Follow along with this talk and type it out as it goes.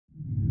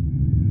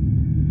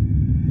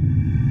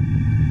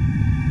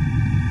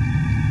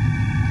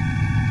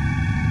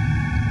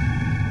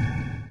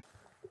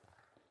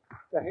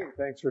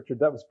Thanks, Richard.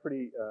 That was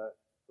pretty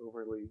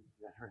overly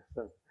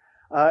generous.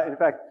 In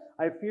fact,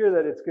 I fear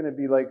that it's going to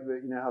be like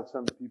how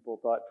some people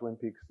thought Twin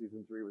Peaks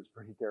season 3 was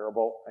pretty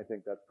terrible. I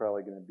think that's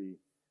probably going to be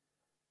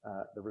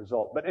the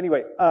result. But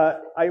anyway,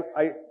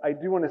 I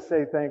do want to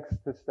say thanks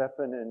to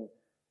Stefan and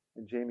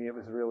Jamie. It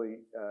was really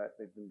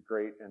they've been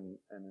great, and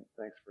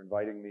thanks for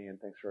inviting me, and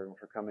thanks for everyone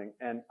for coming.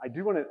 And I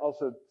do want to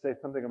also say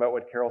something about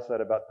what Carol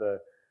said about the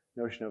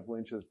notion of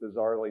Lynch as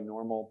bizarrely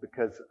normal,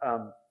 because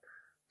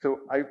so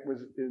I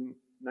was in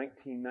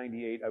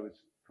 1998.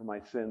 For my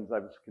sins, I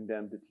was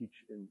condemned to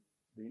teach in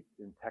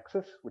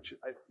Texas, which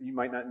you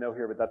might not know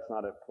here, but that's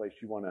not a place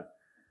you want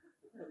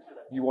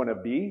to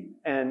be.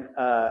 And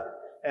a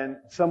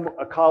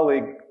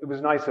colleague, it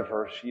was nice of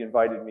her. She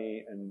invited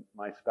me and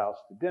my spouse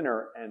to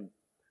dinner, and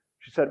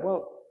she said,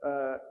 "Well,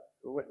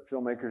 what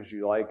filmmakers do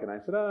you like?" And I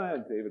said,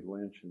 David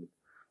Lynch.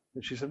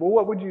 And she said, "Well,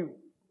 what would you?"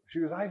 She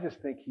goes, "I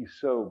just think he's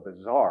so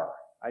bizarre."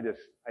 I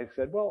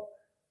said, "Well,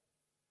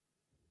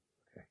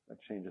 okay,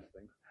 that changes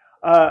things."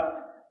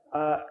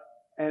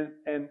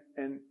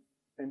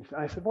 And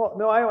I said, "Well,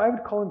 no, I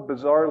would call him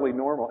bizarrely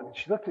normal." And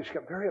she looked at, she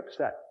got very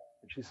upset,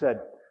 and she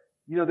said,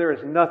 "There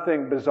is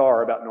nothing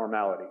bizarre about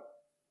normality."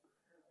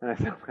 And I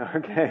said,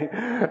 "Okay."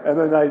 And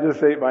then I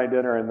just ate my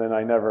dinner, and then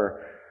I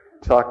never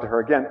talked to her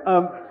again.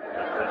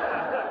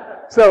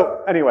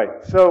 So anyway,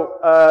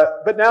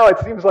 but now it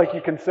seems like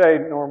you can say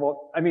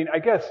normal. I mean, I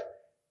guess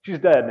she's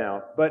dead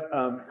now, but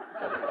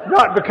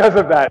not because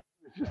of that.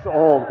 It's just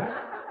old.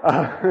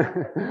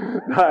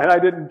 And I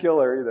didn't kill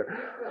her either.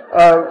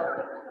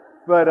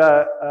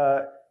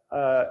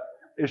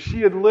 If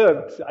she had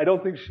lived, I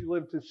don't think she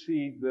lived to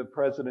see the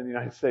President of the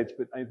United States,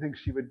 but I think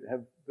she would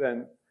have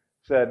then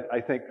said,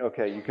 I think,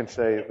 okay, you can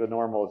say the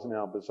normal is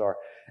now bizarre.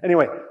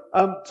 Anyway,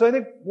 so I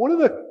think one of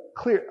the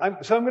I'm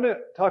going to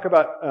talk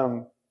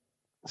about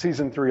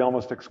season 3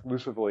 almost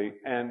exclusively,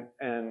 and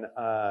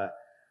I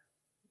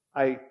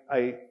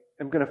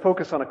am going to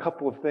focus on a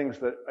couple of things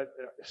that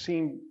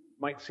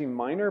might seem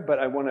minor, but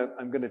I'm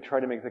going to try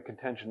to make the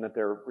contention that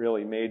they're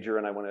really major,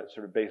 and I want to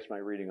sort of base my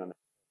reading on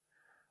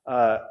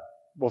that.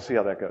 We'll see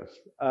how that goes.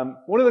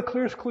 One of the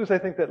clearest clues I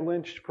think that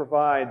Lynch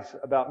provides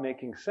about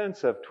making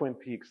sense of Twin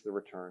Peaks: The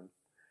Return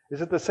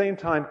is at the same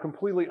time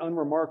completely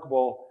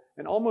unremarkable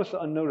and almost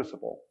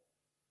unnoticeable.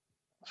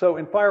 So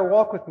in Fire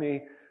Walk with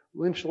Me,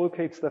 Lynch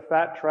locates the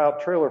Fat Trout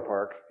Trailer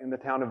Park in the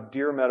town of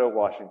Deer Meadow,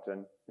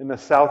 Washington, in the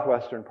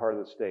southwestern part of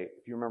the state.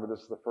 If you remember,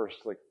 this is the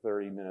first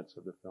 30 minutes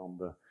of the film,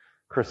 the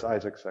Chris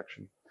Isaac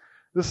section.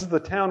 This is the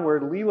town where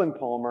Leland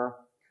Palmer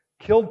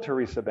killed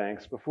Teresa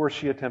Banks before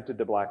she attempted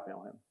to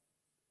blackmail him.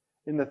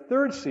 In the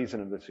 3rd season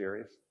of the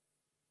series,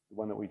 the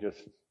one that we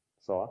just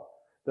saw,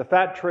 the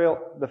Fat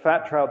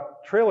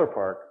Trout Trailer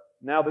Park,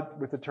 now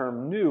with the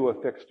term "new"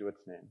 affixed to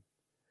its name,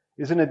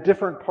 is in a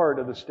different part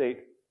of the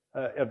state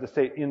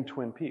in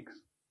Twin Peaks.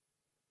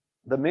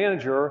 The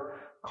manager,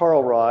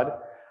 Carl Rodd,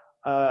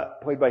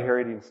 played by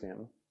Harry Dean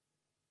Stanton,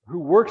 who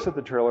works at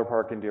the trailer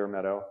park in Deer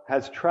Meadow,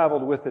 has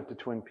traveled with it to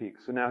Twin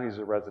Peaks, so now he's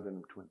a resident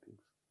of Twin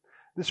Peaks.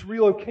 This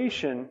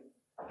relocation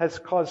has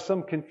caused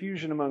some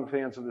confusion among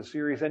fans of the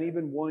series and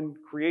even one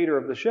creator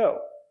of the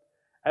show,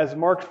 as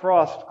Mark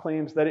Frost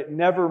claims that it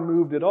never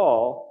moved at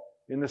all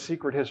in the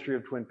secret history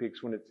of Twin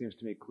Peaks, when it seems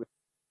to me clear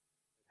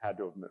it had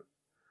to have moved.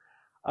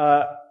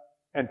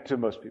 And to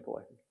most people,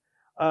 I think.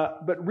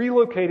 But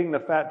relocating the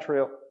Fat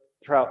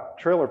Trout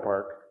Trailer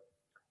Park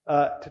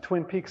to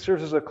Twin Peaks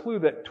serves as a clue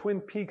that Twin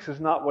Peaks is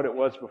not what it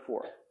was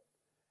before.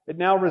 It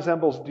now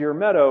resembles Deer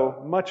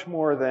Meadow much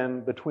more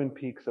than the Twin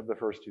Peaks of the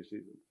first 2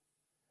 seasons.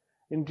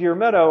 In Deer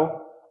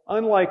Meadow,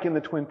 unlike in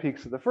the Twin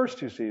Peaks of the first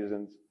 2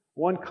 seasons,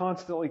 one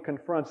constantly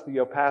confronts the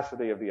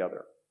opacity of the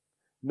other.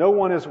 No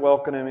one is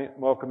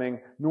welcoming,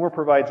 nor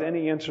provides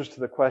any answers to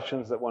the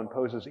questions that one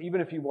poses.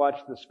 Even if you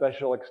watch the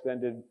special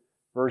extended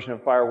version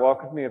of Fire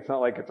Walk with Me, it's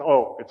not like it's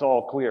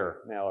all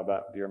clear now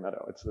about Deer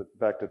Meadow. In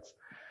fact, it's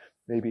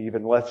maybe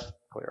even less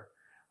clear.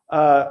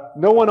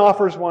 No one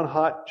offers one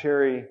hot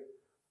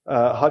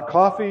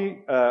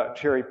coffee,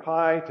 cherry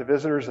pie to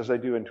visitors as they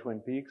do in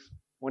Twin Peaks.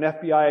 When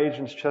FBI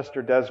agents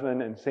Chester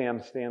Desmond and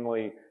Sam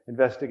Stanley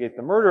investigate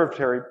the murder of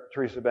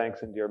Teresa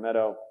Banks in Deer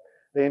Meadow,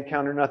 they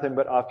encounter nothing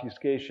but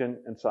obfuscation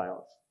and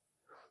silence.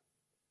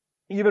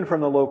 Even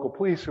from the local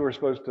police, who are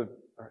supposed to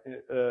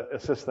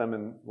assist them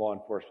in law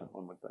enforcement,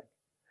 one would think.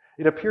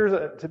 It appears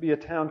to be a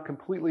town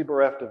completely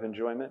bereft of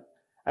enjoyment,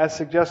 as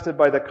suggested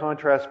by the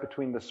contrast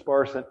between the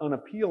sparse and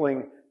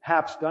unappealing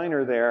Hap's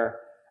Diner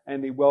there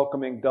and the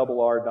welcoming Double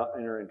R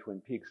Diner in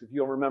Twin Peaks. If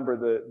you'll remember,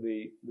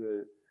 the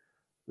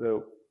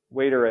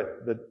waiter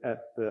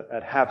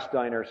at Hap's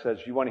Diner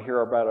says, "You want to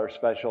hear about our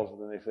specials?"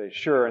 And then they say,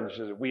 "Sure," and she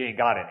says, "We ain't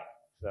got any."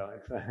 So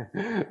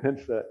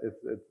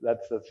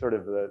that's sort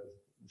of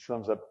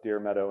sums up Deer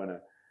Meadow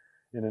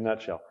in a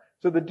nutshell.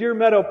 So the Deer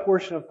Meadow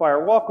portion of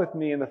Fire Walk with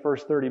Me in the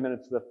first 30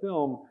 minutes of the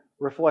film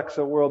reflects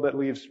a world that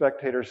leaves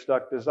spectators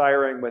stuck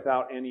desiring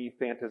without any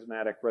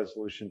phantasmatic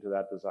resolution to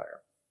that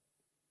desire.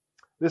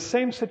 This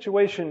same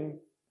situation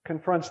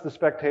confronts the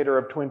spectator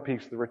of Twin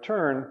Peaks: The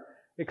Return,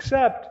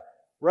 except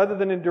Rather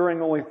than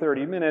enduring only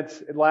 30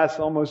 minutes, it lasts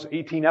almost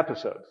 18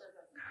 episodes.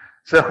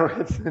 So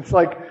it's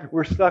like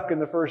we're stuck in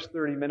the first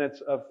 30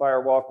 minutes of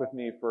Fire Walk with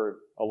Me for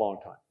a long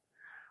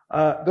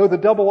time. Though the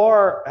double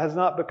R has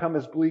not become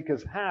as bleak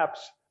as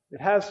Haps, it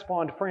has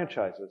spawned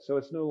franchises, so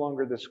it's no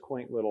longer this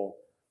quaint little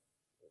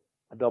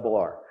double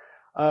R.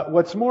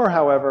 What's more,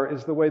 however,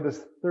 is the way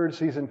this third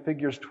season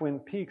figures Twin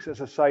Peaks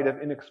as a site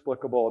of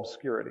inexplicable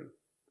obscurity.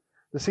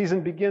 The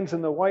season begins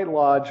in the White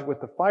Lodge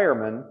with the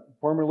fireman,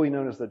 formerly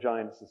known as the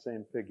Giant, it's the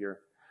same figure,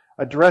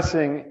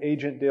 addressing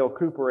Agent Dale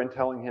Cooper and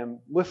telling him,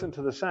 listen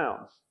to the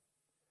sounds.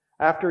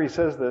 After he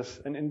says this,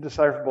 an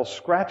indecipherable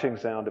scratching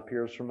sound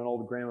appears from an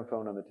old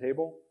gramophone on the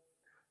table.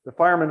 The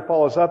fireman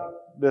follows up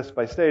this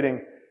by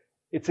stating,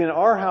 it's in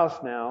our house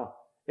now.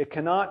 It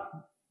cannot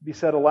be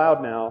said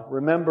aloud now.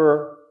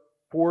 Remember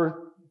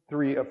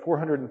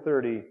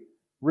 430,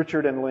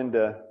 Richard and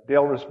Linda.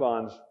 Dale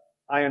responds,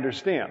 I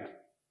understand.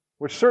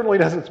 Which certainly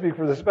doesn't speak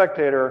for the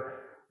spectator,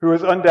 who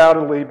is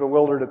undoubtedly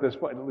bewildered at this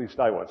point. At least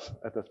I was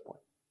at this point.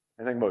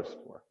 I think most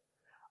were.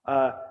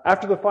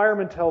 After the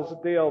fireman tells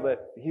Dale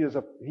that he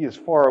is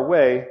far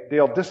away,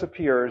 Dale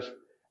disappears,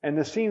 and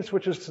the scene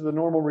switches to the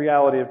normal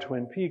reality of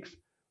Twin Peaks,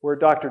 where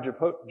Dr.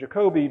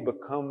 Jacoby,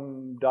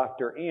 become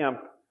Dr.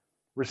 Amp,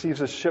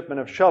 receives a shipment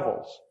of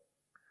shovels.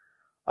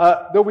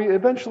 Though we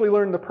eventually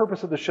learn the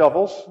purpose of the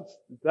shovels,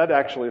 that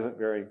actually isn't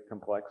very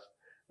complex.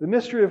 The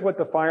mystery of what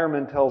the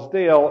fireman tells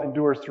Dale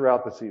endures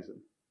throughout the season.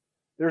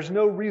 There's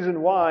no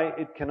reason why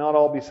it cannot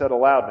all be said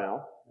aloud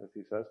now, as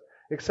he says,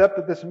 except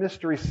that this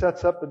mystery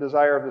sets up the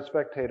desire of the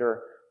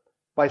spectator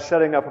by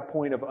setting up a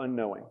point of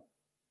unknowing.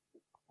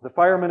 The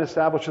fireman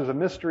establishes a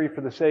mystery for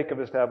the sake of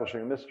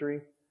establishing a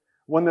mystery,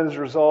 one that is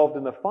resolved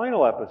in the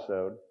final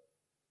episode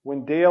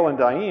when Dale and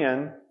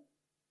Diane,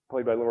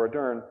 played by Laura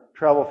Dern,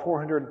 travel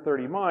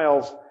 430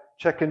 miles,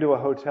 check into a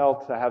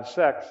hotel to have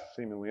sex,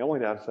 seemingly only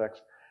to have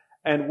sex,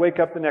 and wake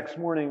up the next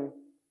morning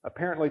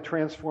apparently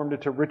transformed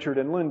into Richard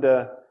and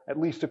Linda, at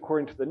least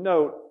according to the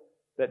note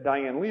that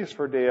Diane leaves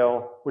for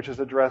Dale, which is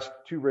addressed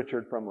to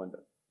Richard from Linda.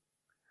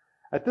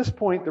 At this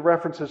point, the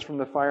references from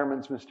the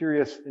fireman's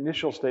mysterious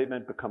initial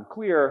statement become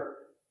clear,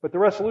 but the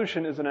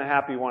resolution isn't a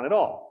happy one at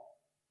all.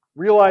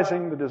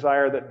 Realizing the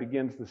desire that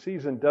begins the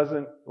season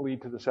doesn't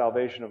lead to the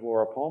salvation of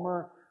Laura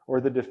Palmer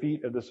or the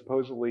defeat of the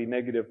supposedly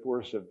negative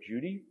force of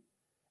Judy.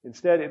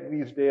 Instead, it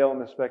leaves Dale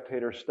and the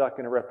spectator stuck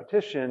in a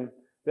repetition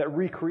that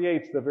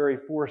recreates the very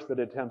force that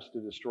attempts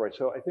to destroy.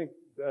 So I think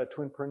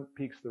Twin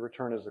Peaks: The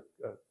Return is a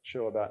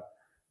show about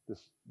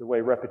the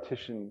way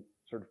repetition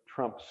sort of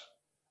trumps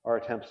our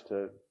attempts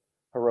to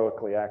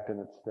heroically act in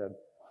its stead.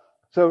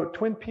 So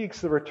Twin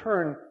Peaks: The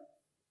Return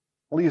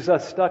leaves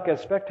us stuck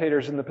as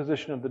spectators in the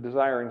position of the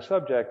desiring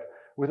subject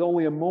with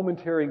only a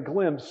momentary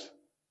glimpse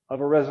of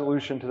a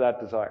resolution to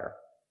that desire.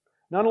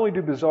 Not only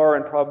do bizarre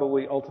and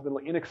probably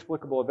ultimately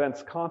inexplicable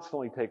events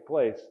constantly take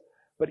place,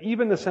 but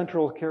even the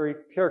central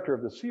character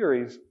of the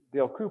series,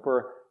 Dale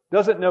Cooper,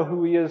 doesn't know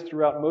who he is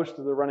throughout most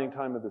of the running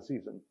time of the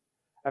season.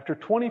 After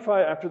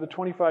the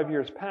 25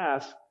 years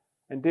pass,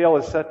 and Dale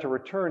is set to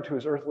return to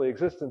his earthly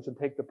existence and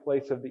take the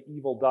place of the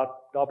evil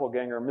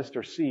doppelganger,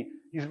 Mr. C.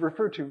 He's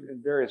referred to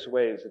in various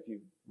ways if you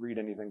read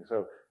anything.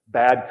 So,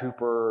 Bad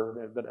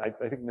Cooper, but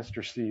I think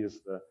Mr. C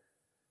is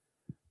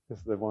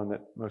the one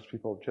that most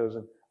people have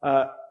chosen.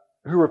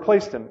 Who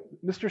replaced him.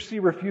 Mr. C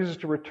refuses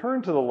to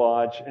return to the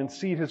lodge and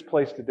cede his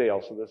place to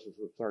Dale. So this is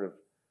the sort of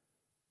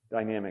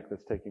dynamic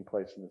that's taking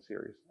place in the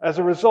series. As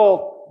a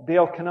result,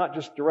 Dale cannot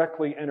just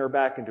directly enter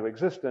back into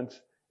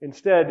existence.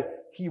 Instead,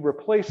 he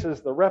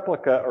replaces the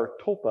replica, or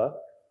tulpa,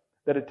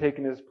 that had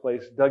taken his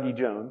place, Dougie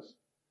Jones.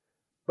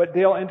 But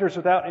Dale enters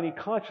without any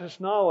conscious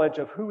knowledge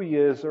of who he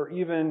is or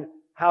even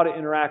how to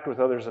interact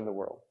with others in the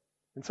world.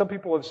 And some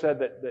people have said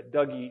that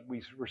Dougie,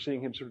 we're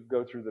seeing him sort of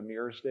go through the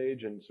mirror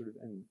stage, and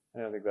I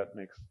don't think that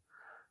makes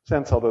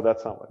sense, although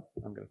that's not what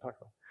I'm going to talk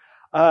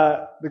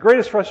about. The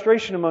greatest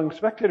frustration among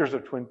spectators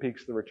of Twin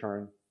Peaks: The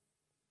Return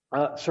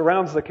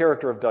surrounds the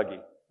character of Dougie,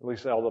 at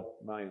least all of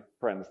my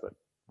friends that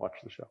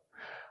watch the show.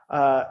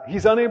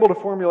 He's unable to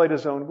formulate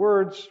his own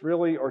words,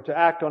 really, or to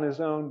act on his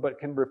own, but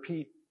can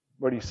repeat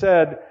what he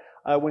said.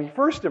 When he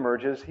first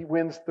emerges, he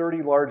wins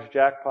 30 large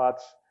jackpots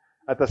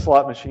at the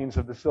slot machines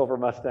of the Silver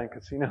Mustang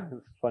Casino.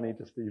 It's funny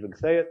just to even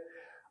say it.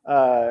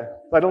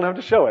 I don't have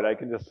to show it. I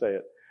can just say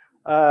it.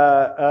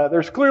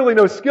 There's clearly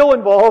no skill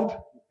involved.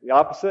 The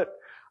opposite.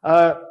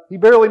 He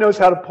barely knows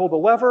how to pull the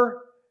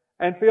lever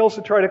and fails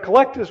to try to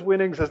collect his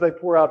winnings as they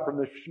pour out from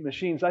the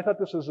machines. I thought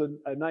this was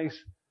a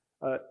nice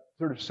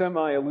sort of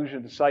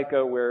semi-allusion to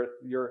Psycho, where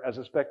you're, as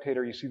a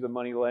spectator, you see the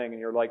money laying and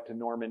you're like to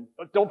Norman,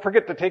 don't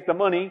forget to take the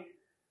money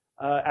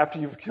after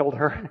you've killed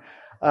her.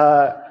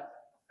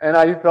 And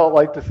I felt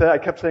like I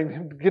kept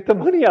saying, get the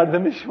money out of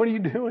the machine. What are you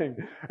doing?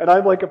 And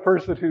I'm like a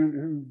person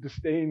who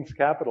disdains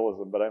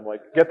capitalism, but I'm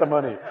like, get the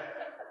money.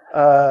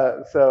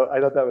 So I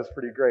thought that was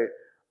pretty great.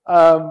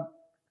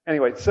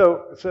 Anyway,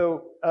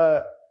 so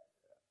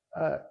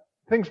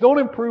things don't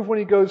improve when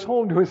he goes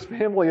home to his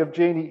family of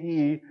Janie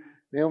E.,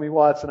 Naomi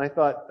Watts, and I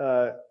thought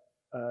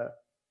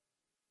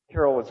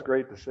Carol was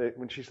great to say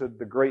when she said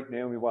the great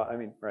Naomi Watts. I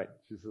mean, right?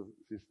 She's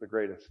the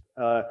greatest.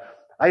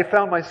 I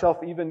found myself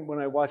even when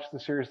I watched the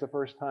series the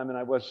first time, and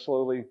I was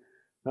slowly.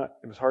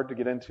 It was hard to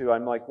get into.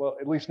 I'm like, well,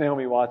 at least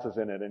Naomi Watts is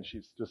in it, and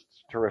she's just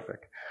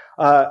terrific.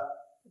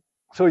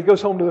 So he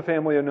goes home to the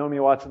family of Naomi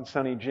Watts and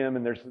Sonny Jim,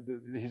 and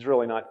he's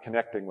really not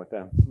connecting with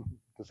them,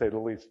 to say the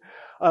least.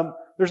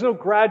 There's no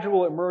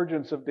gradual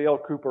emergence of Dale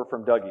Cooper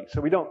from Dougie, so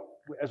we don't,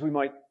 as we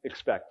might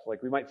expect.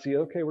 Like we might see,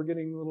 okay, we're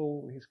getting a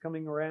little. He's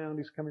coming around.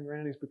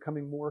 He's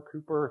becoming more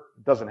Cooper.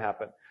 It doesn't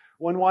happen.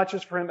 One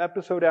watches for him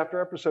episode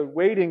after episode,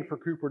 waiting for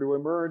Cooper to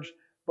emerge,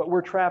 but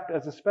we're trapped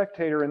as a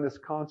spectator in this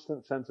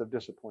constant sense of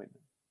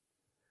disappointment.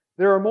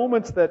 There are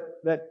moments that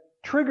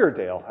trigger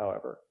Dale,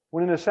 however.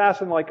 When an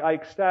assassin like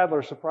Ike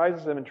Stadler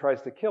surprises him and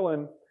tries to kill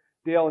him,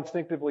 Dale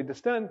instinctively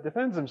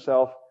defends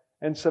himself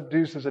and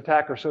subdues his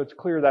attacker, so it's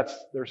clear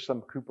there's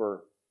some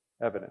Cooper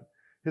evident.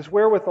 His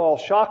wherewithal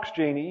shocks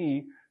Janie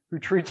E., who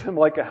treats him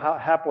like a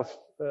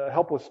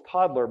helpless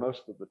toddler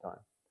most of the time.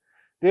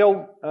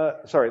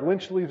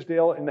 Lynch leaves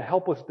Dale in the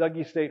helpless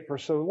Dougie state for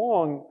so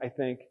long, I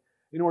think,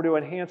 in order to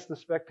enhance the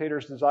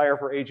spectator's desire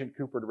for Agent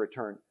Cooper to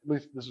return. At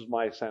least this is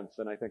my sense,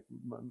 and I think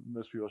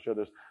most people share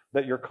this,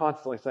 that you're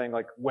constantly saying,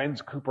 like,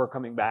 when's Cooper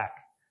coming back?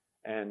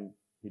 And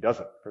he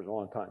doesn't for a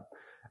long time.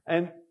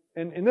 And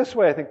in this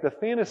way, I think the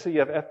fantasy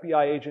of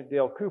FBI agent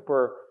Dale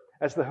Cooper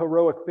as the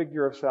heroic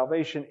figure of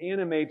salvation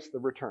animates the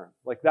return.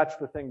 Like, that's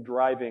the thing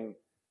driving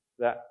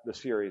the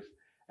series.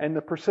 And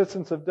the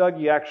persistence of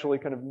Dougie actually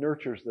kind of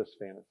nurtures this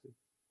fantasy.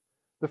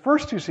 The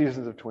first two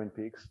seasons of Twin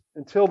Peaks,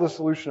 until the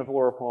solution of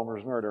Laura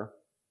Palmer's murder,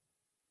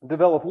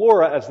 develop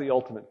Laura as the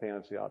ultimate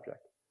fantasy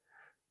object.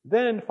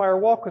 Then Fire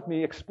Walk With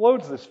Me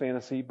explodes this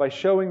fantasy by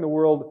showing the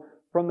world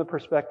from the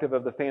perspective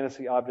of the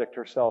fantasy object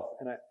herself.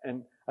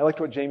 And I liked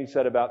what Jamie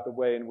said about the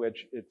way in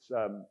which it's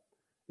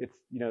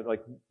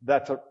like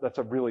that's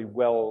a really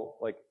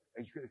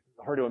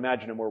hard to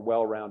imagine a more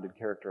well-rounded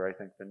character, I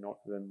think, than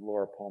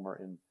Laura Palmer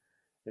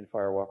in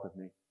Fire Walk With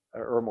Me,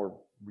 or a more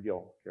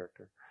real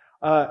character.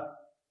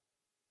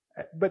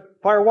 But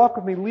Fire Walk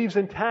With Me leaves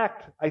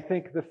intact, I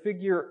think, the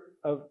figure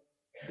of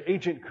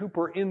Agent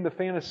Cooper in the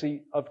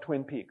fantasy of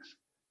Twin Peaks.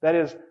 That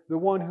is, the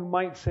one who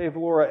might save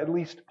Laura, at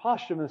least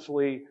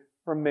posthumously,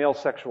 from male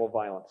sexual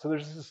violence. So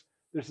there's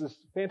this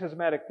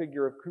phantasmatic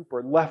figure of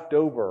Cooper left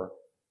over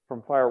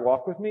from Fire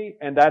Walk With Me,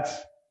 and that's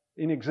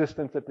in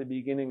existence at the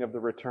beginning of The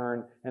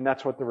Return, and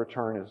that's what The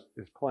Return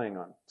is playing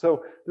on.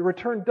 So The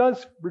Return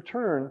does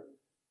return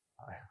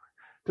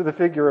to the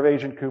figure of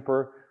Agent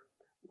Cooper.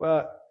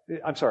 The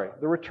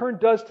Return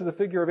does to the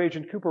figure of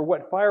Agent Cooper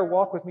what Fire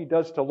Walk With Me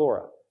does to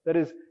Laura. That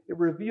is, it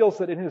reveals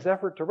that in his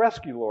effort to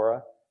rescue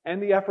Laura,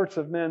 and the efforts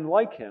of men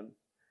like him,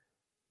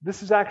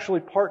 this is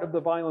actually part of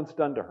the violence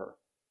done to her,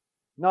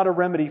 not a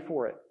remedy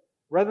for it.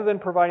 Rather than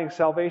providing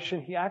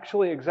salvation, he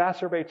actually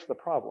exacerbates the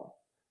problem.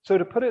 So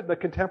to put it in the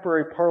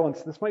contemporary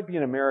parlance, this might be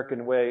an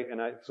American way,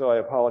 so I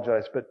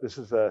apologize, but this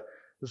is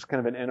kind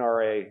of an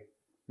NRA,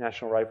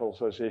 National Rifle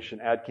Association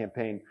ad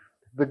campaign.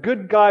 The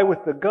good guy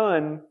with the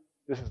gun,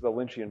 this is the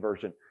Lynchian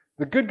version,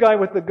 the good guy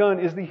with the gun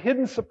is the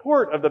hidden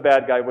support of the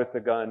bad guy with the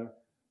gun,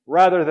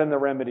 rather than the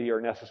remedy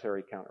or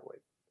necessary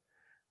counterweight.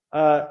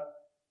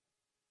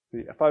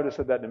 If I would have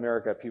said that in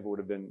America, people would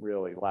have been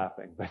really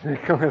laughing. But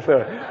it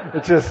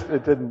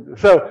didn't.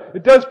 So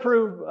it does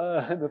prove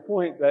the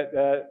point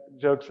that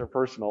jokes are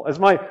personal.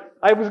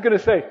 I was going to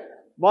say,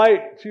 my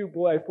two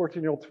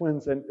 14-year-old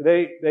twins, and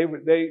they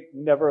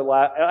never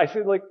laugh. I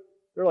said,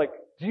 they're like,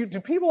 do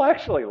people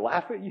actually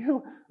laugh at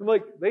you? I'm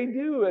like, they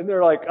do, and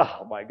they're like,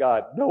 oh my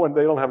God,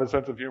 they don't have a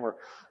sense of humor.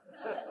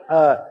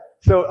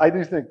 So I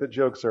do think that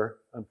jokes are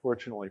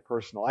unfortunately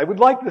personal. I would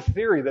like this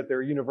theory that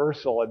they're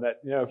universal and that,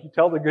 if you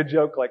tell the good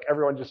joke, like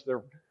everyone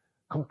they're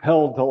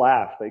compelled to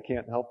laugh. They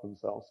can't help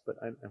themselves. But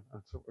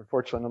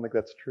unfortunately, I don't think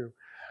that's true.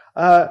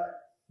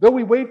 Though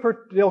we wait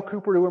for Dale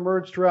Cooper to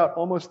emerge throughout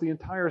almost the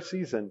entire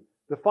season,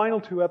 the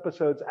final two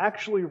episodes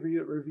actually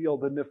reveal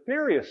the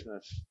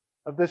nefariousness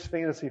of this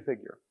fantasy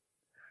figure.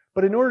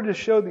 But in order to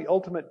show the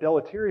ultimate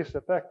deleterious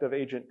effect of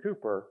Agent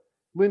Cooper,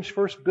 Lynch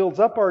first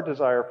builds up our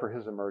desire for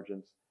his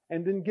emergence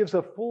and then gives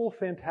a full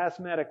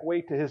phantasmatic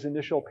weight to his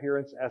initial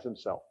appearance as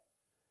himself.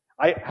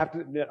 I have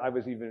to admit, I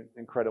was even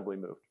incredibly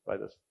moved by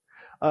this.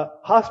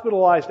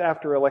 Hospitalized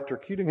after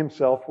electrocuting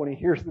himself when he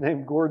hears the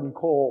name Gordon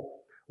Cole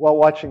while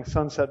watching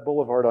Sunset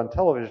Boulevard on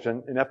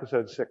television in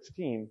episode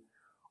 16,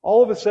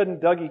 all of a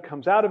sudden Dougie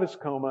comes out of his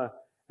coma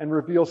and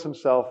reveals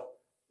himself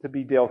to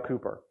be Dale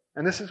Cooper.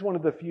 And this is one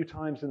of the few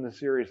times in the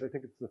series, I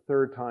think it's the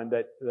third time,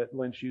 that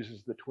Lynch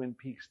uses the Twin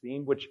Peaks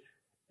theme, which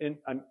in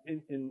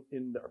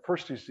the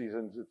first two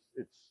seasons,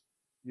 it's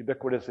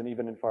ubiquitous, and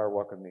even in Fire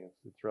Walk With Me,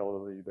 it's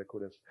relatively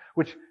ubiquitous,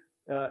 which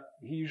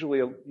he usually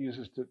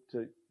uses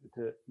to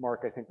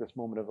mark, I think, this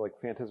moment of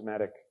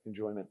phantasmatic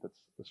enjoyment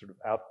that's sort of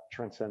out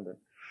transcendent.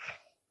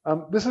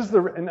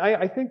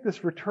 I think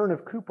this return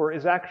of Cooper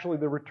is actually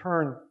the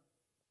return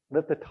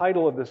that the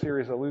title of the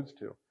series alludes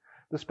to.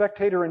 The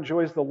spectator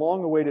enjoys the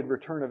long-awaited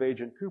return of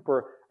Agent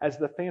Cooper as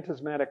the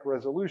phantasmatic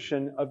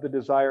resolution of the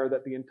desire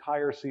that the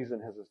entire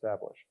season has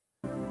established.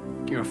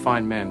 You're a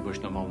fine man,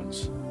 Bushnell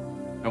Mullins.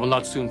 I will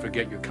not soon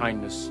forget your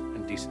kindness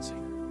and decency.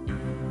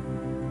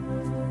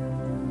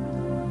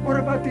 What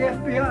about the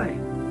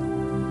FBI?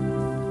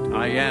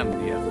 I am the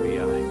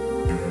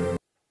FBI.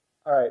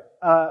 All right.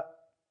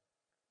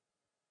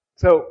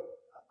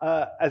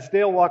 As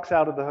Dale walks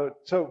out of the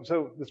hotel,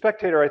 so the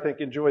spectator, I think,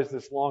 enjoys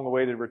this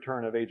long-awaited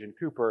return of Agent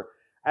Cooper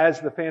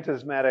as the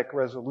phantasmatic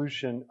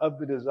resolution of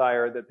the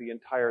desire that the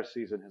entire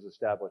season has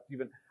established.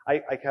 Even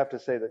I have to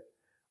say that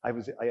I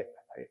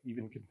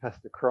even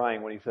confessed to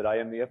crying when he said, "I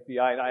am the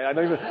FBI," and I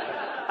don't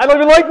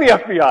even like the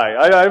FBI.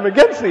 I'm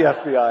against the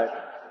FBI.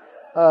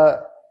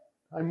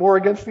 I'm more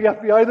against the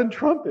FBI than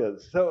Trump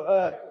is.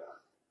 So,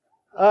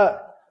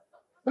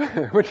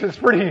 which is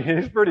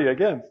he's pretty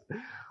against.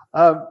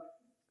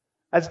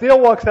 As Dale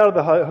walks out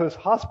of his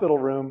hospital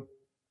room,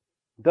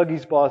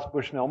 Dougie's boss,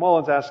 Bushnell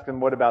Mullins, asks him,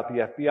 "What about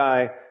the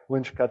FBI?"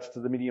 Lynch cuts to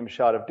the medium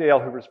shot of Dale,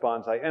 who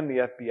responds, "I am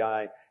the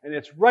FBI." And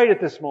it's right at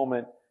this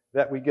moment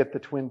that we get the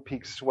Twin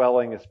Peaks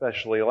swelling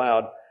especially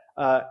loud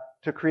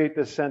to create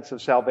this sense of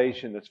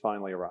salvation that's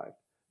finally arrived.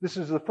 This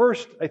is the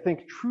first, I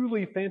think,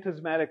 truly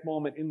phantasmatic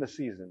moment in the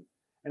season.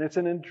 And it's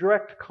in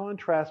direct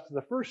contrast to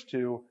the first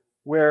two,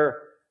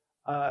 where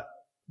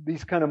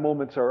these kind of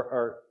moments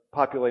are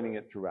populating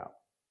it throughout.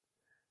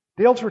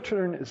 Dale's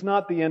return is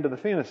not the end of the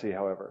fantasy,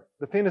 however.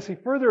 The fantasy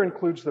further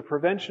includes the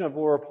prevention of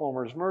Laura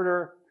Palmer's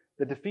murder,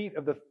 the defeat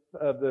of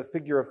the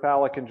figure of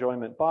phallic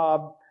enjoyment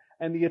Bob,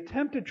 and the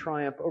attempted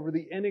triumph over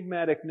the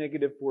enigmatic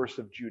negative force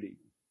of Judy.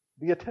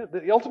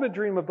 The ultimate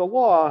dream of the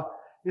law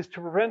is to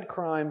prevent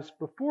crimes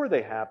before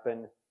they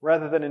happen,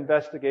 rather than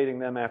investigating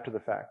them after the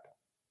fact.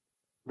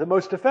 The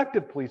most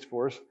effective police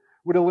force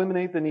would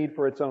eliminate the need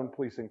for its own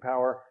policing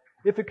power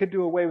if it could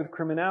do away with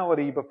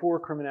criminality before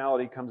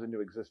criminality comes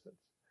into existence.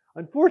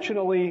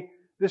 Unfortunately,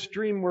 this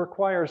dream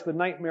requires the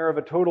nightmare of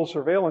a total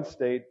surveillance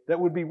state that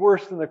would be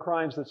worse than the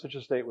crimes that such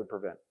a state would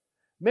prevent.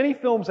 Many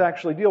films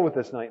actually deal with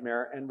this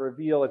nightmare and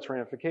reveal its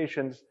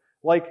ramifications,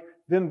 like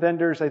Wim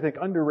Wenders' I think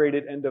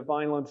underrated End of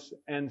Violence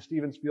and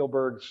Steven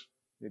Spielberg's,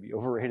 maybe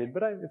overrated,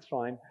 but it's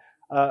fine,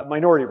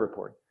 Minority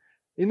Report.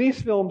 In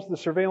these films, the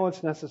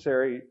surveillance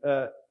necessary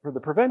for the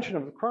prevention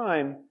of the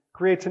crime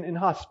creates an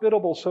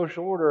inhospitable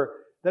social order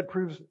that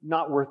proves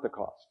not worth the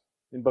cost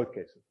in both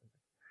cases.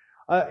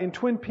 In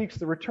Twin Peaks: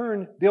 The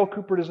Return, Dale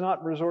Cooper does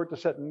not resort to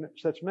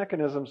such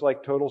mechanisms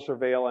like total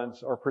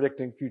surveillance or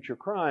predicting future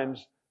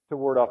crimes to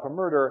ward off a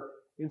murder.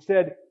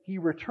 Instead, he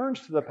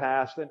returns to the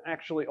past and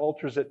actually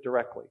alters it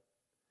directly.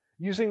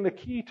 Using the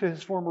key to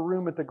his former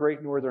room at the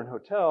Great Northern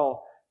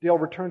Hotel, Dale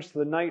returns to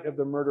the night of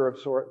the murder of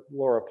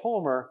Laura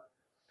Palmer,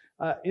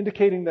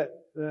 indicating that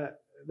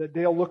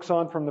Dale looks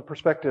on from the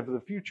perspective of the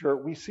future.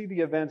 We see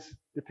the events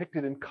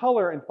depicted in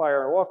color in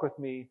Fire and Walk with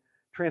Me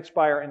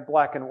transpire in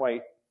black and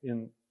white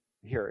in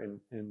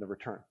The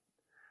Return.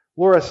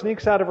 Laura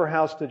sneaks out of her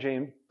house to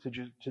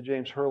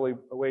James Hurley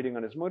waiting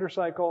on his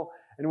motorcycle,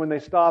 and when they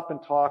stop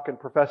and talk and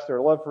profess their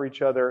love for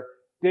each other,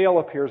 Dale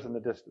appears in the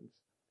distance.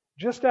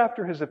 Just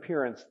after his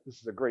appearance,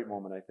 this is a great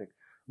moment, I think,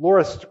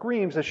 Laura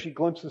screams as she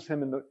glimpses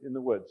him in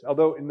the woods.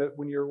 Although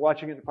when you're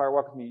watching it in Fire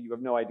Walk with Me, you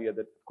have no idea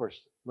that, of course,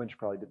 Lynch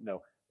probably didn't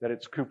know, that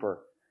it's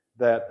Cooper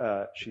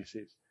that she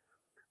sees.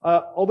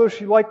 Although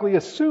she likely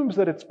assumes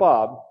that it's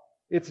Bob,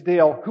 it's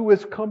Dale who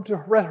has come to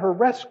her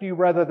rescue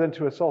rather than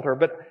to assault her.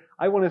 But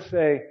I want to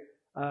say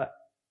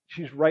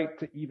she's right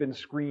to even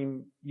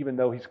scream even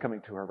though he's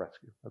coming to her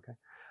rescue. Okay.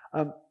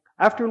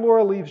 After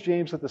Laura leaves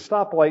James at the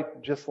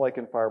stoplight, just like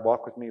in Fire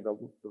Walk with Me, the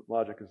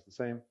logic is the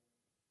same.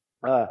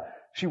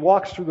 She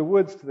walks through the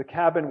woods to the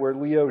cabin where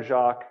Leo,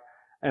 Jacques,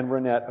 and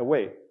Renette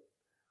await.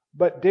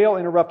 But Dale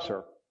interrupts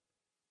her.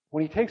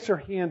 When he takes her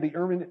hand,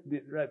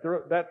 at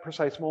that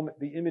precise moment,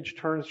 the image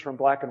turns from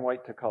black and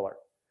white to color.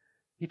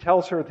 He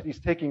tells her that he's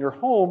taking her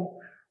home,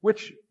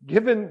 which,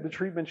 given the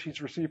treatment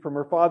she's received from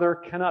her father,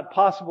 cannot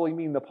possibly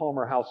mean the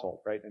Palmer household,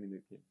 right? I mean,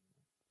 it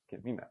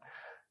can't mean that.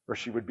 Or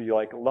she would be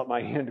like, "Let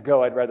my hand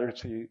go. I'd rather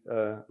see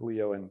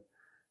Leo and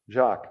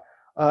Jacques."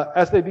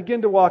 As they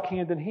begin to walk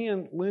hand in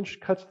hand,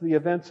 Lynch cuts to the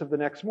events of the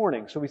next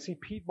morning. So we see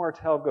Pete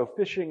Martell go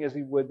fishing as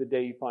he would the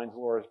day he finds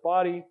Laura's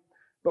body,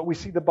 but we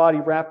see the body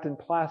wrapped in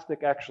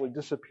plastic actually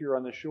disappear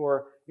on the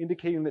shore,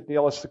 indicating that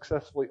Dale has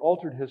successfully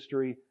altered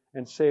history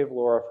and saved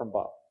Laura from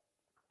Bob.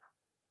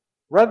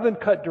 Rather than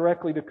cut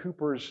directly to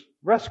Cooper's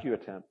rescue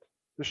attempt,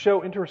 the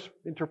show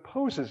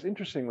interposes,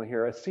 interestingly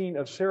here, a scene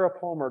of Sarah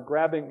Palmer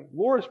grabbing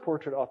Laura's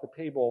portrait off the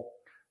table,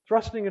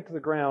 thrusting it to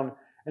the ground,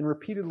 and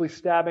repeatedly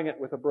stabbing it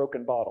with a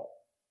broken bottle.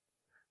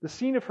 The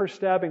scene of her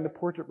stabbing the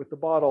portrait with the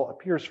bottle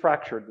appears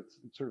fractured.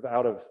 It's sort of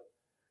out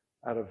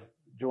of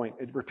joint.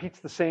 It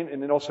repeats the same,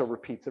 and it also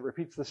repeats. It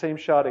repeats the same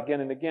shot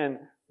again and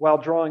again while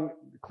drawing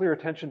clear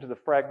attention to the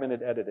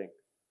fragmented editing.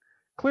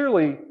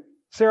 Clearly,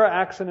 Sarah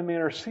acts in a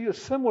manner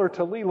similar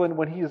to Leland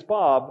when he is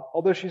Bob,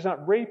 although she's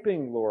not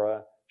raping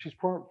Laura. She's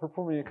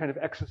performing a kind of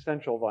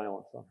existential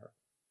violence on her.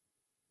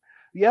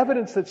 The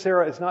evidence that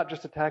Sarah is not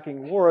just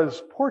attacking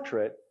Laura's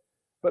portrait,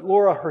 but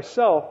Laura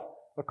herself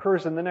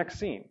occurs in the next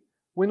scene.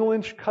 When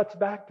Lynch cuts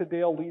back to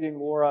Dale leading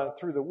Laura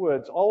through the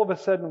woods, all of a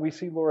sudden we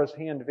see Laura's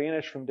hand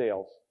vanish from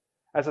Dale's,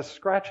 as a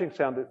scratching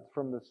sound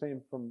from the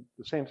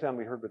same sound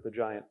we heard with the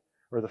giant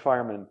or the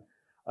fireman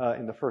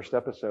in the first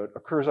episode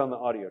occurs on the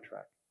audio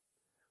track.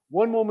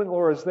 One moment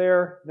Laura's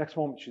there, next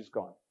moment she's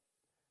gone.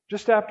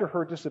 Just after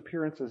her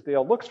disappearance, as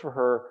Dale looks for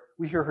her,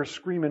 we hear her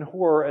scream in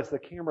horror as the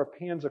camera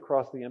pans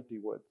across the empty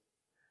woods.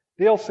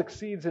 Dale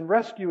succeeds in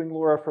rescuing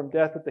Laura from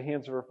death at the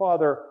hands of her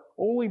father,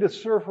 only to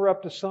serve her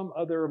up to some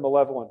other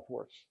malevolent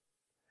force.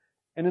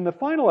 And in the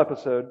final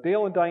episode,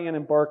 Dale and Diane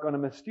embark on a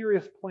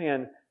mysterious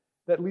plan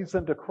that leads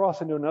them to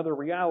cross into another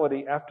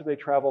reality after they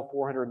travel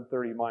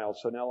 430 miles.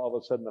 So now all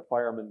of a sudden the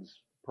fireman's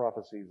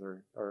prophecies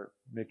are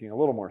making a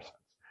little more sense.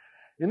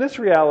 In this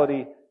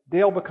reality,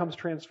 Dale becomes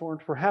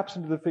transformed perhaps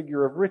into the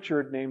figure of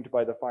Richard, named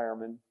by the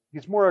fireman.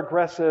 He's more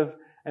aggressive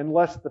and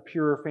less the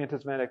pure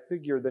phantasmatic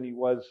figure than he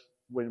was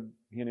when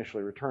he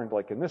initially returned,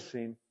 like in this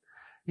scene.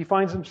 He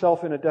finds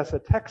himself in Odessa,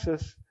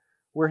 Texas,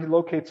 where he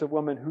locates a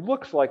woman who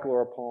looks like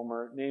Laura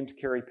Palmer, named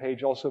Carrie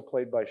Page, also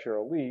played by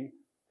Cheryl Lee.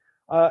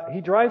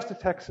 He drives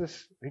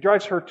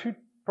her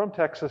from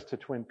Texas to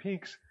Twin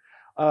Peaks,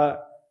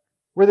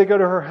 where they go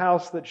to her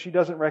house that she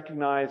doesn't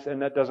recognize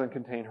and that doesn't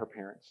contain her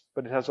parents.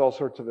 But it has all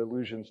sorts of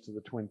allusions to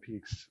the Twin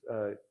Peaks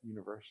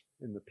universe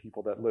in the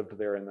people that lived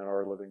there and that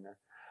are living there.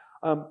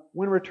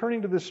 When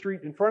returning to the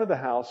street in front of the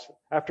house,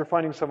 after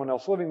finding someone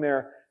else living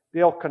there,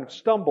 Dale kind of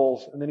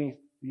stumbles, and then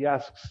he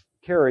asks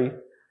Carrie,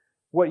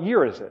 "What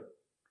year is it?"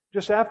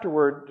 Just after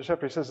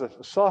he says this,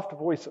 a soft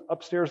voice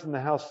upstairs in the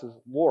house says,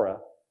 "Laura,"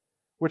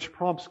 which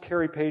prompts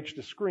Carrie Page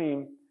to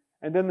scream,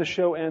 and then the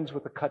show ends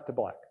with a cut to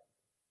black.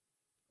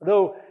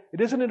 Though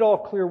it isn't at all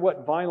clear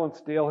what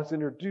violence Dale has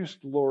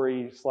introduced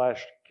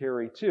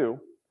Laurie/Carrie to,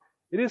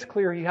 it is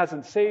clear he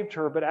hasn't saved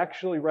her, but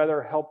actually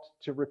rather helped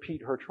to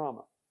repeat her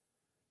trauma.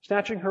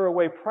 Snatching her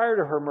away prior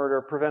to her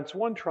murder prevents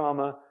one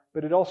trauma,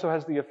 but it also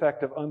has the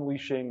effect of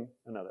unleashing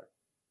another.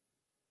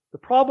 The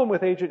problem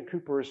with Agent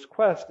Cooper's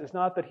quest is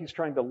not that he's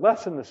trying to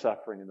lessen the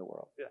suffering in the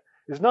world.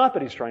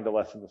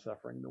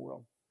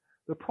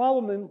 The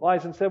problem then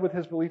lies instead with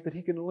his belief that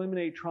he can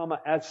eliminate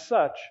trauma as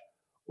such,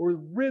 or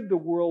rid the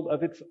world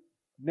of its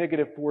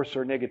negative force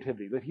or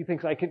negativity. That he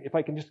thinks, if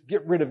I can just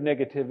get rid of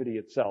negativity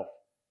itself,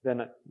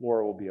 then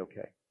Laura will be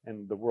okay,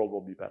 and the world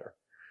will be better.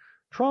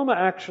 Trauma,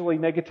 actually,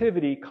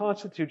 negativity,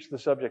 constitutes the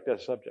subject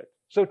as subject.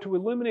 So to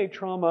eliminate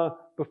trauma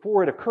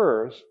before it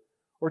occurs,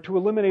 or to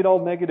eliminate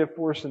all negative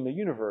force in the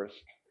universe,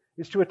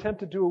 is to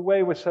attempt to do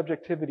away with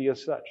subjectivity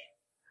as such,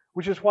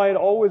 which is why it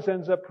always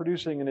ends up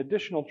producing an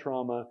additional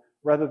trauma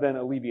rather than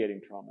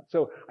alleviating trauma.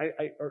 So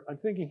I'm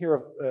thinking here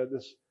of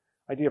this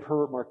idea of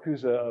Herbert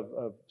Marcuse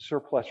of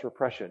surplus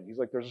repression. He's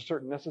like, there's a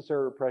certain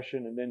necessary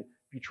repression, and then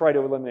if you try to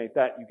eliminate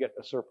that, you get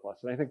a surplus.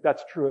 And I think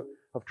that's true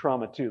of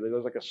trauma too.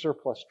 There's like a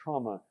surplus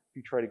trauma if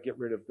you try to get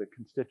rid of the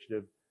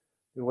constitutive,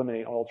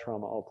 eliminate all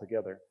trauma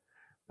altogether.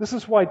 This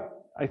is why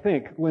I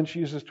think Lynch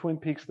uses Twin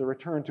Peaks: The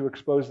Return to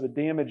expose the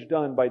damage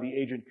done by the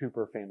Agent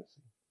Cooper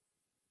fantasy.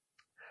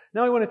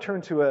 Now I want to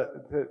turn to a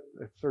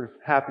sort of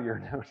happier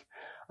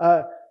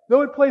note.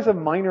 Though it plays a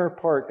minor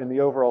part in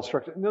the overall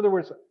structure. In other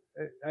words,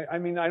 I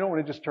mean, I don't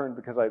want to just turn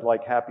because I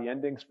like happy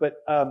endings, but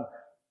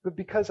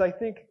because I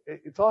think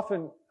it's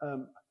often,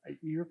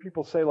 you hear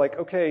people say like,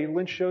 okay,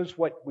 Lynch shows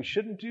what we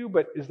shouldn't do,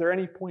 but is there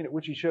any point at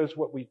which he shows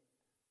what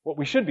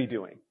we should be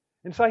doing?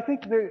 And so I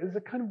think there is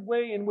a kind of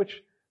way in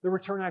which The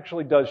Return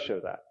actually does show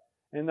that.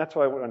 And that's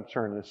why I want to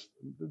turn this.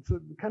 It's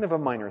kind of a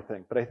minor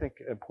thing, but I think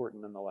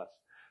important nonetheless.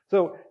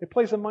 So it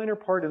plays a minor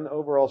part in the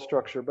overall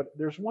structure, but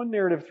there's one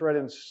narrative thread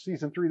in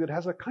season 3 that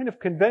has a kind of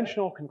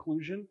conventional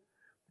conclusion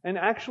and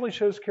actually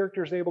shows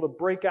characters able to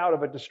break out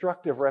of a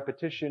destructive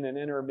repetition and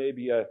enter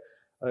maybe a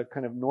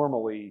kind of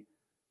normally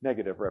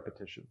negative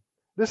repetition.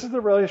 This is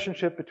the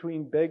relationship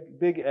between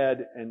Big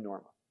Ed and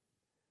Norma.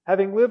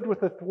 Having lived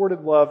with a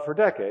thwarted love for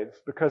decades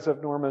because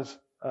of Norma's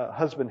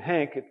husband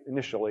Hank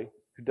initially,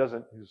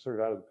 who's sort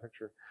of out of the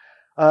picture,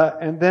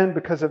 and then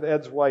because of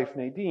Ed's wife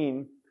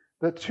Nadine,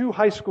 the two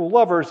high school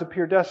lovers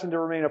appear destined to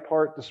remain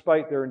apart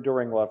despite their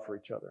enduring love for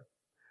each other.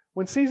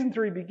 When season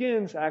 3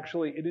 begins,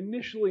 actually, it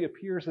initially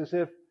appears as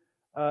if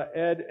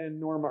Ed and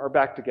Norma are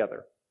back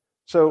together.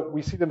 So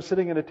we see them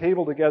sitting at a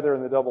table together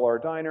in the Double R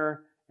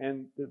Diner,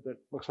 and it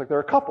looks like they're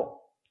a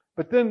couple.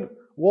 But then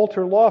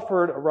Walter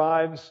Lawford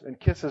arrives and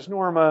kisses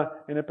Norma,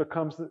 and it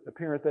becomes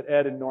apparent that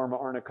Ed and Norma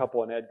aren't a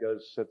couple, and Ed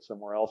goes sit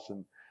somewhere else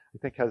and I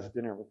think has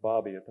dinner with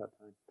Bobby at that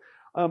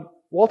time.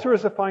 Walter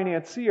is a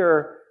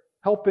financier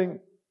helping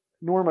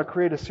Norma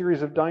create a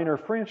series of diner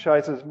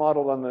franchises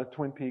modeled on the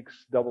Twin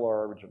Peaks Double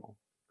R original.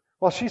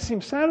 While she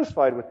seems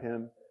satisfied with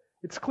him,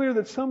 it's clear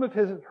that some of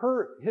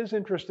his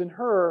interest in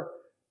her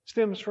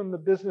stems from the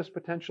business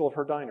potential of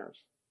her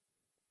diners.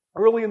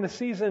 Early in the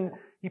season,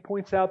 he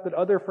points out that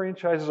other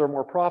franchises are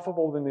more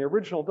profitable than the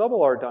original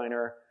Double R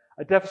Diner,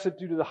 a deficit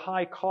due to the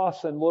high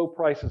costs and low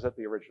prices at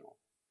the original.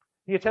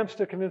 He attempts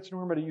to convince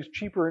Norma to use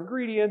cheaper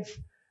ingredients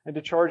and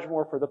to charge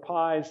more for the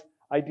pies,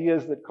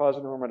 ideas that cause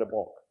Norma to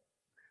balk.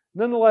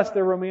 Nonetheless,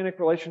 their romantic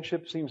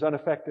relationship seems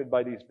unaffected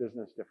by these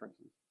business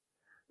differences.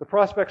 The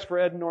prospects for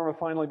Ed and Norma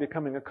finally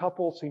becoming a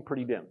couple seem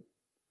pretty dim.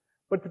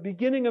 But at the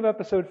beginning of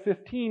episode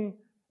 15,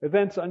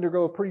 events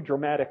undergo a pretty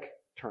dramatic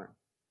turn.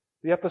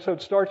 The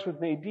episode starts with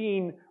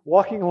Nadine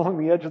walking along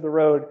the edge of the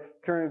road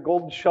carrying a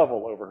golden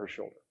shovel over her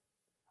shoulder.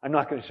 I'm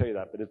not going to show you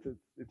that, but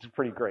it's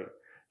pretty great.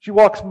 She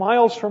walks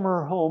miles from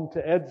her home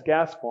to Ed's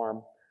gas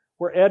farm,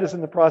 where Ed is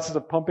in the process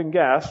of pumping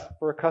gas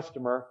for a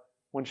customer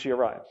when she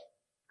arrives.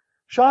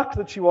 Shocked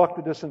that she walked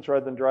the distance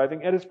rather than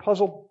driving, Ed is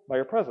puzzled by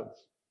her presence.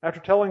 After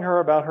telling him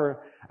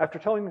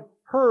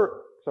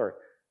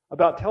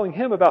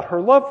about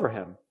her love for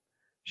him,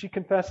 she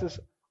confesses,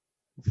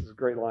 this is a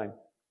great line,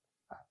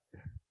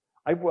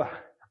 I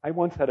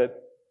once had a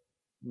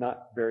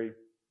not very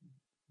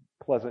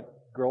pleasant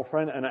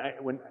girlfriend, and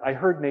when I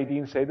heard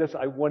Nadine say this,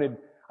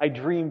 I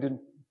dreamed in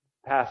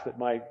past that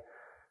my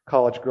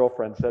college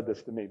girlfriend said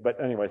this to me.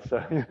 But anyway, so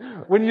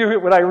when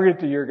I read it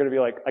to you, you're going to be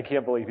like, I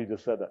can't believe he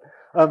just said that.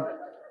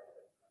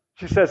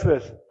 She says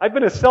this, I've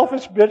been a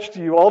selfish bitch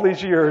to you all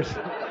these years,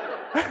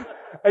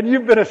 and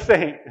you've been a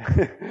saint.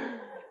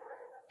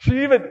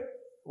 She even,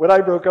 when I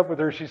broke up with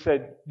her, she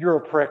said, you're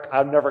a prick.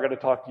 I'm never going to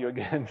talk to you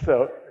again.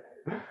 So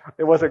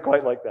it wasn't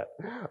quite like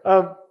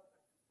that.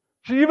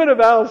 She even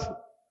avows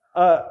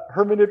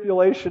her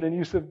manipulation and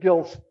use of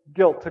guilt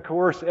to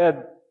coerce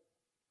Ed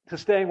to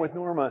staying with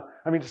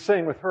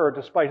her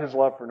despite his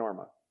love for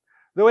Norma.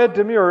 Though Ed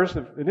demurs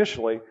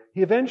initially,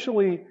 he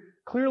eventually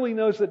clearly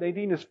knows that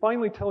Nadine is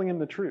finally telling him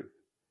the truth.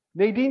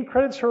 Nadine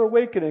credits her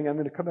awakening, I'm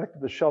going to come back to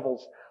the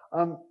shovels,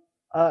 to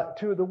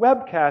the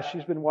webcast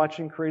she's been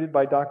watching created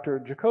by Dr.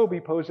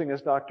 Jacoby posing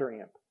as Dr.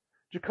 Amp.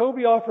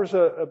 Jacoby offers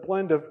a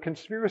blend of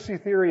conspiracy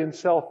theory and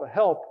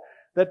self-help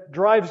that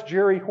drives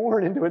Jerry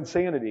Horn into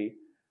insanity,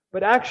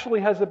 but actually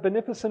has a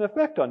beneficent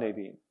effect on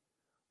Nadine.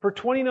 For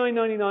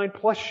 $29.99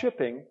 plus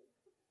shipping,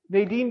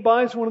 Nadine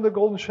buys one of the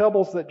golden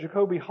shovels that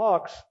Jacoby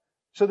hawks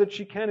so that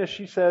she can, as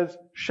she says,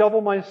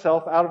 shovel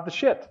myself out of the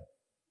shit.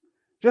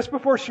 Just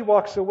before she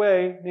walks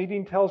away,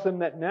 Nadine tells him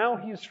that now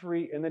he's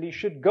free and that he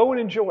should go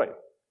and enjoy.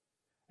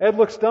 Ed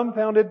looks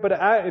dumbfounded, but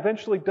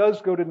eventually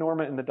does go to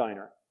Norma in the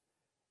diner.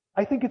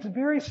 I think it's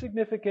very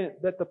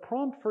significant that the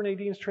prompt for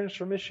Nadine's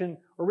transformation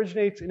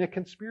originates in a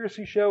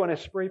conspiracy show and a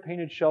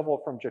spray-painted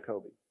shovel from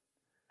Jacoby.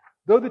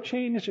 Though the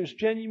change is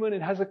genuine,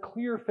 it has a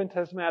clear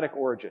phantasmatic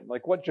origin.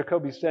 Like what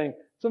Jacoby's saying,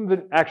 some of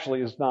it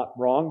actually is not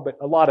wrong, but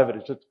a lot of it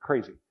is just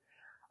crazy.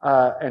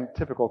 And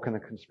typical kind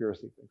of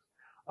conspiracy things.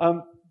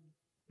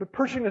 But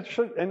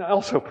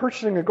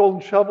purchasing a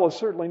golden shovel is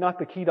certainly not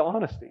the key to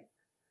honesty.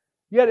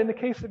 Yet in the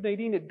case of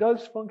Nadine, it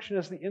does function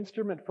as the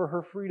instrument for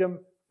her freedom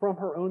from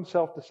her own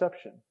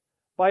self-deception.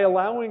 By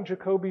allowing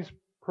Jacoby's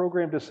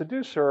program to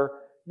seduce her,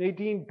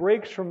 Nadine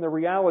breaks from the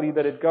reality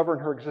that had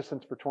governed her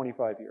existence for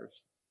 25 years.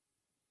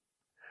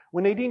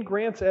 When Nadine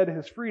grants Ed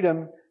his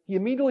freedom, he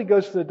immediately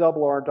goes to the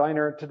Double R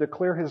diner to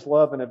declare his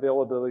love and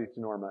availability to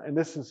Norma. And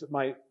this is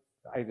I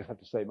just have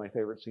to say, my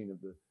favorite scene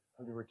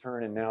of the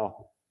return, and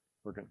now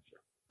we're going to share.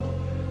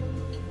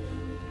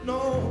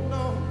 No,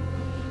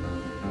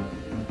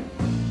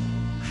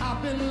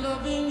 I've been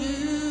loving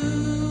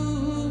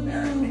you.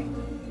 Marry me.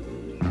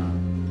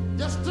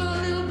 Just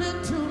a little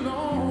bit too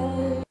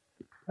long.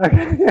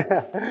 Okay,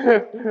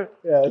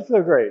 yeah, it's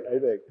so great, I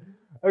think.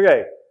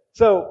 Okay,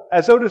 so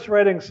as Otis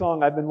Redding's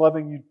song, I've Been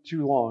Loving You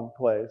Too Long,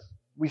 plays,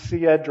 we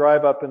see Ed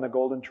drive up in the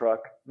golden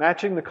truck,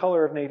 matching the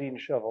color of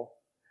Nadine's shovel.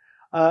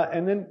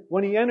 And then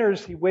when he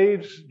enters, he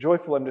waves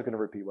joyfully. I'm just going to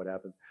repeat what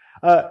happened.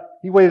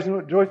 He waves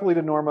joyfully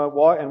to Norma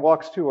and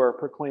walks to her,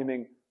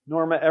 proclaiming,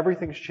 Norma,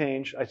 everything's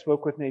changed. I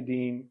spoke with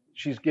Nadine.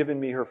 She's given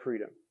me her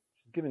freedom.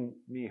 She's given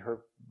me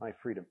my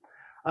freedom.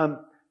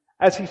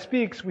 As he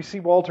speaks, we see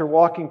Walter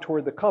walking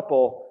toward the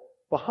couple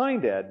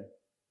behind Ed.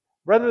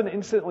 Rather than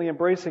instantly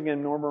embracing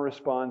him, Norma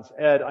responds,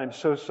 Ed, I'm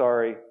so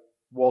sorry.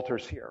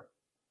 Walter's here.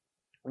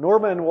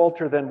 Norma and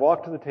Walter then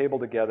walk to the table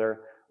together,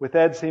 with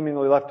Ed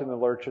seemingly left in the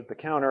lurch at the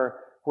counter,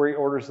 where he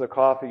orders the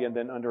coffee and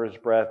then under his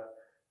breath,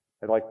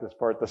 I like this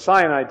part, the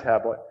cyanide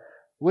tablet.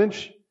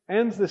 Lynch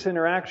ends this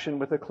interaction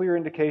with a clear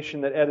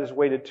indication that Ed has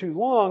waited too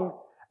long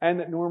and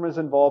that Norma's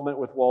involvement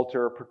with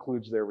Walter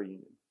precludes their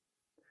reunion.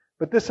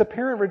 But this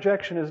apparent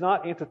rejection is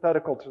not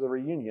antithetical to the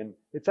reunion.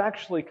 It's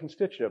actually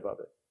constitutive of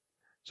it.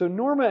 So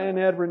Norma and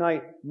Ed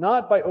reunite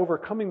not by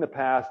overcoming the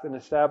past and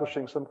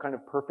establishing some kind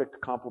of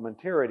perfect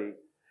complementarity.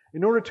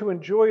 In order to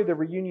enjoy the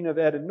reunion of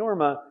Ed and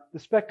Norma, the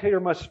spectator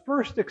must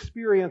first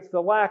experience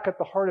the lack at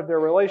the heart of their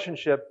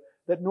relationship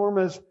that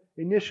Norma's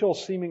initial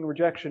seeming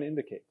rejection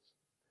indicates.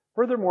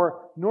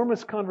 Furthermore,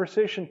 Norma's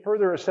conversation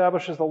further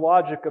establishes the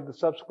logic of the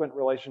subsequent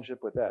relationship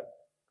with Ed.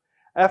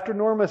 After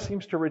Norma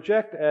seems to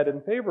reject Ed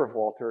in favor of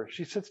Walter,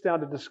 she sits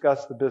down to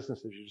discuss the business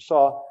as you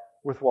saw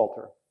with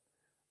Walter.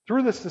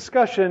 Through this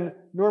discussion,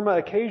 Norma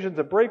occasions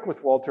a break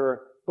with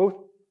Walter, both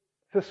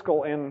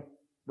fiscal and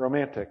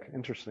romantic,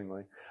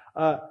 interestingly,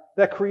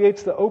 that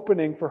creates the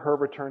opening for her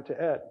return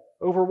to Ed.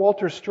 Over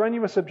Walter's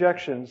strenuous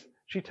objections,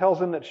 she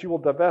tells him that she will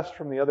divest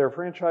from the other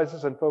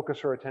franchises and focus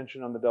her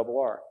attention on the Double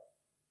R.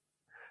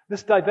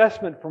 This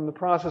divestment from the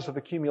process of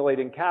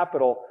accumulating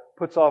capital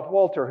puts off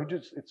Walter,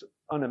 it's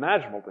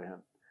unimaginable to him.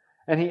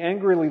 And he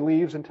angrily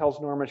leaves and tells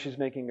Norma she's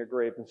making a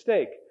grave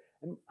mistake.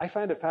 And I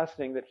find it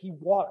fascinating that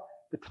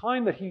the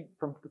time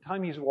from the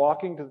time he's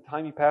walking to the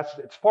time he passes,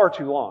 it's far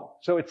too long.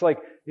 So it's like,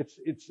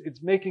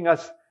 it's making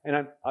us,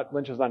 and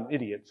Lynch is not an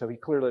idiot, so he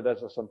clearly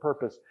does this on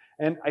purpose.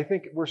 And I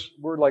think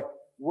we're like,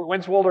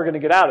 when's Mulder going to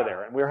get out of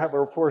there? And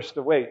we're forced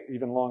to wait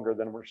even longer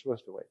than we're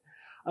supposed to wait.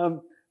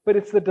 But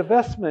it's the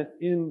divestment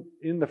in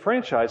the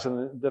franchise and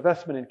the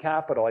divestment in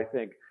capital, I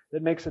think,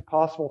 that makes it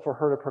possible for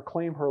her to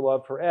proclaim her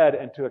love for Ed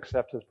and to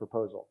accept his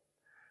proposal.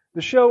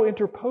 The show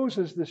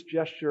interposes this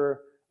gesture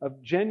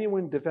of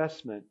genuine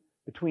divestment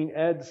between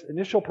Ed's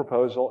initial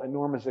proposal and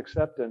Norma's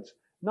acceptance,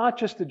 not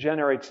just to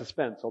generate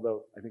suspense,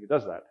 although I think it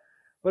does that,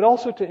 but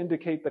also to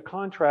indicate the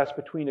contrast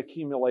between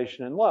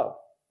accumulation and love.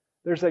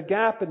 There's a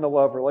gap in the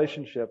love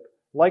relationship,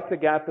 like the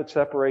gap that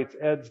separates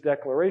Ed's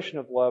declaration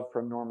of love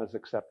from Norma's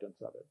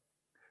acceptance of it.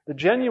 The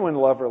genuine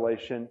love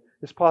relation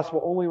is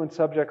possible only when the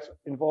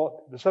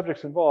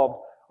subjects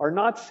involved are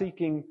not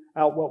seeking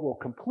out what will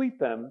complete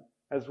them,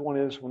 as one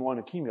is when one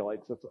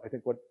accumulates. That's, I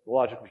think, what the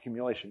logic of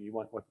accumulation. You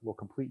want what will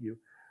complete you.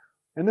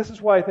 And this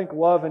is why I think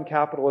love and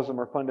capitalism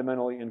are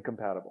fundamentally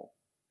incompatible.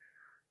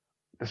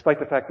 Despite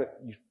the fact that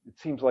it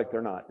seems like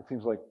they're not. It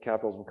seems like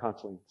capitalism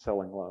constantly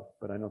selling love,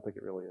 but I don't think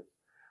it really is.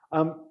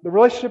 The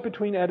relationship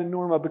between Ed and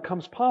Norma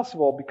becomes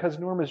possible because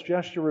Norma's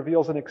gesture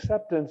reveals an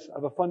acceptance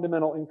of a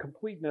fundamental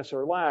incompleteness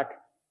or lack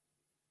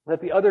that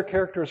the other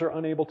characters are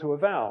unable to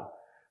avow.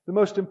 The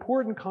most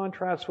important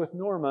contrast with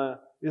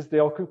Norma is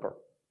Dale Cooper.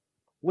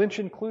 Lynch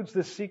includes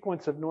this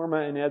sequence of Norma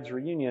and Ed's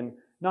reunion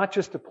not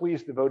just to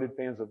please devoted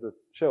fans of the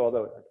show,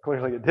 although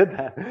clearly it did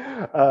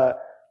that,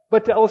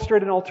 but to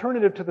illustrate an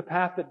alternative to the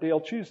path that Dale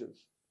chooses.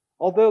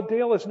 Although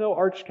Dale is no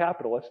arch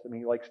capitalist, I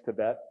mean, he likes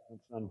Tibet,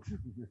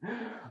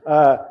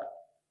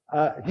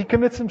 he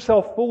commits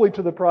himself fully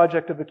to the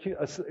project of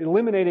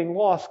eliminating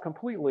loss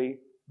completely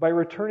by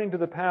returning to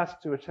the past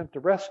to attempt to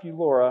rescue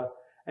Laura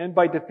and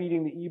by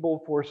defeating the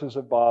evil forces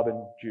of Bob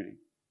and Judy.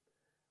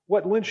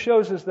 What Lynch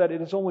shows is that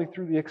it is only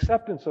through the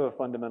acceptance of a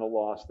fundamental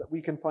loss that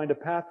we can find a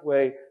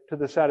pathway to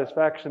the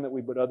satisfaction that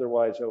we would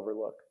otherwise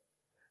overlook.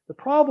 The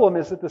problem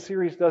is that the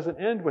series doesn't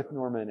end with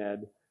Norma and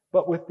Ed,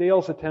 but with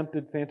Dale's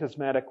attempted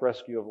phantasmatic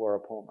rescue of Laura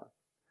Palmer.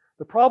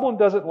 The problem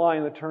doesn't lie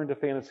in the turn to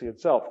fantasy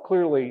itself.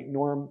 Clearly,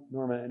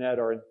 Norma and Ed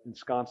are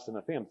ensconced in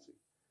a fantasy,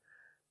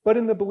 but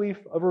in the belief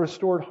of a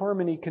restored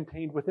harmony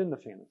contained within the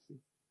fantasy.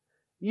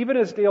 Even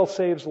as Dale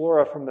saves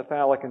Laura from the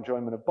phallic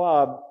enjoyment of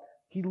Bob,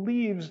 he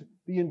leaves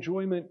the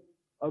enjoyment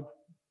of,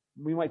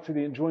 we might say,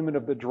 the enjoyment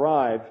of the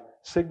drive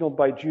signaled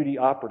by Judy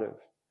operative.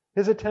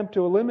 His attempt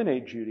to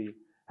eliminate Judy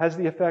has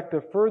the effect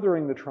of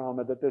furthering the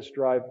trauma that this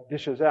drive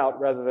dishes out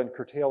rather than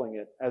curtailing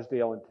it, as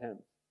Dale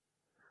intends.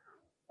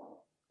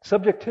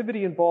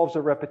 Subjectivity involves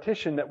a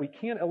repetition that we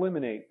can't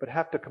eliminate but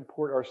have to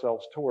comport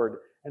ourselves toward.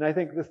 And I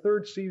think the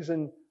third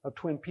season of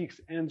Twin Peaks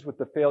ends with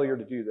the failure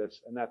to do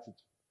this, and that's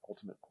its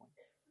ultimate point.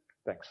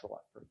 Thanks a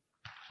lot.